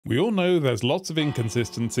We all know there's lots of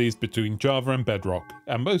inconsistencies between Java and Bedrock,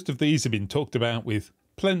 and most of these have been talked about with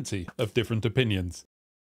plenty of different opinions.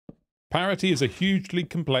 Parity is a hugely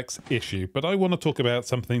complex issue, but I want to talk about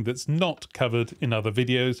something that's not covered in other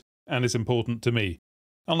videos and is important to me,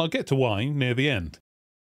 and I'll get to why near the end.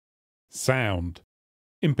 Sound.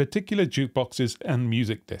 In particular jukeboxes and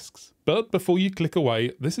music discs. But before you click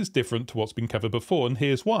away, this is different to what's been covered before, and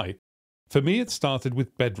here's why. For me, it started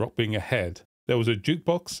with Bedrock being ahead. There was a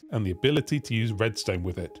jukebox and the ability to use redstone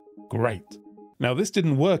with it. Great. Now this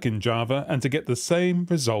didn't work in Java, and to get the same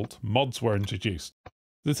result, mods were introduced.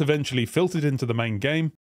 This eventually filtered into the main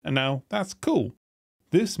game, and now that's cool.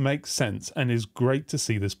 This makes sense and is great to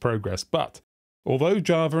see this progress, but although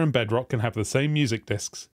Java and Bedrock can have the same music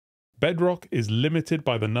discs, Bedrock is limited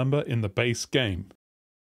by the number in the base game.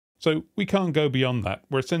 So we can't go beyond that.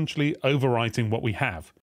 We're essentially overwriting what we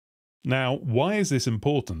have. Now, why is this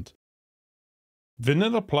important?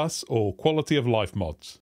 Vanilla Plus or quality of life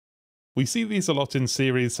mods. We see these a lot in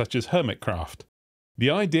series such as Hermitcraft.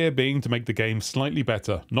 The idea being to make the game slightly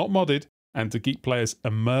better, not modded, and to keep players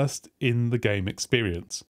immersed in the game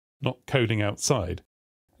experience, not coding outside.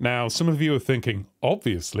 Now, some of you are thinking,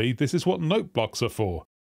 obviously, this is what note blocks are for.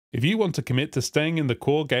 If you want to commit to staying in the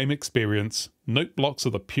core game experience, note blocks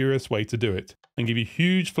are the purest way to do it, and give you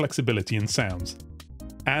huge flexibility in sounds.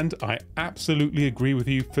 And I absolutely agree with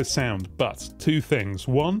you for sound, but two things.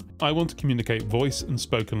 One, I want to communicate voice and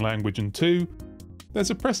spoken language, and two,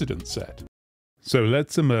 there's a precedent set. So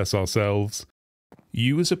let's immerse ourselves.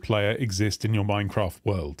 You as a player exist in your Minecraft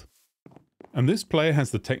world. And this player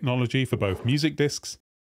has the technology for both music discs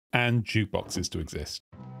and jukeboxes to exist.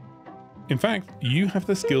 In fact, you have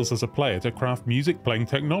the skills as a player to craft music playing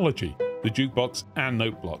technology, the jukebox and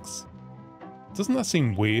note blocks. Doesn't that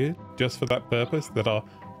seem weird, just for that purpose, that our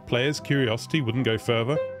players' curiosity wouldn't go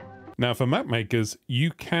further? Now for map makers,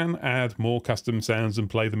 you can add more custom sounds and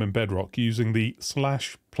play them in Bedrock using the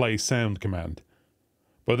 /playsound command.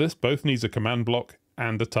 But this both needs a command block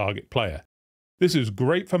and a target player. This is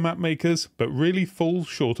great for map makers, but really falls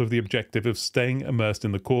short of the objective of staying immersed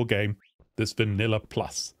in the core game that's Vanilla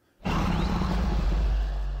Plus.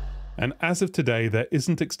 And as of today, there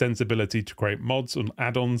isn't extensibility to create mods and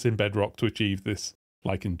add-ons in Bedrock to achieve this,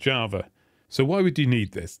 like in Java. So why would you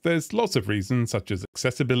need this? There's lots of reasons, such as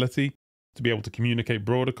accessibility, to be able to communicate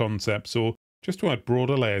broader concepts, or just to add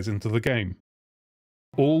broader layers into the game.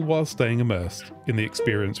 All while staying immersed in the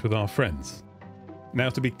experience with our friends. Now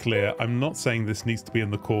to be clear, I'm not saying this needs to be in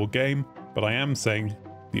the core game, but I am saying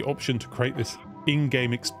the option to create this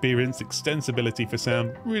in-game experience extensibility for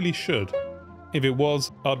sound really should. If it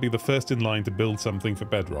was, I'd be the first in line to build something for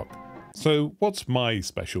Bedrock. So what's my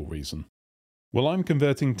special reason? Well, I'm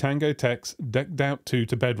converting Tango Tech's Decked Out 2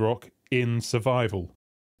 to Bedrock in survival,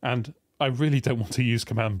 and I really don't want to use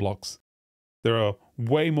command blocks. There are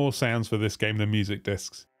way more sounds for this game than music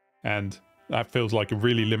discs, and that feels like a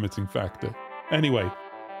really limiting factor. Anyway,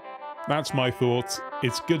 that's my thoughts.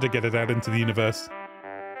 It's good to get it out into the universe.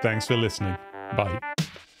 Thanks for listening. Bye.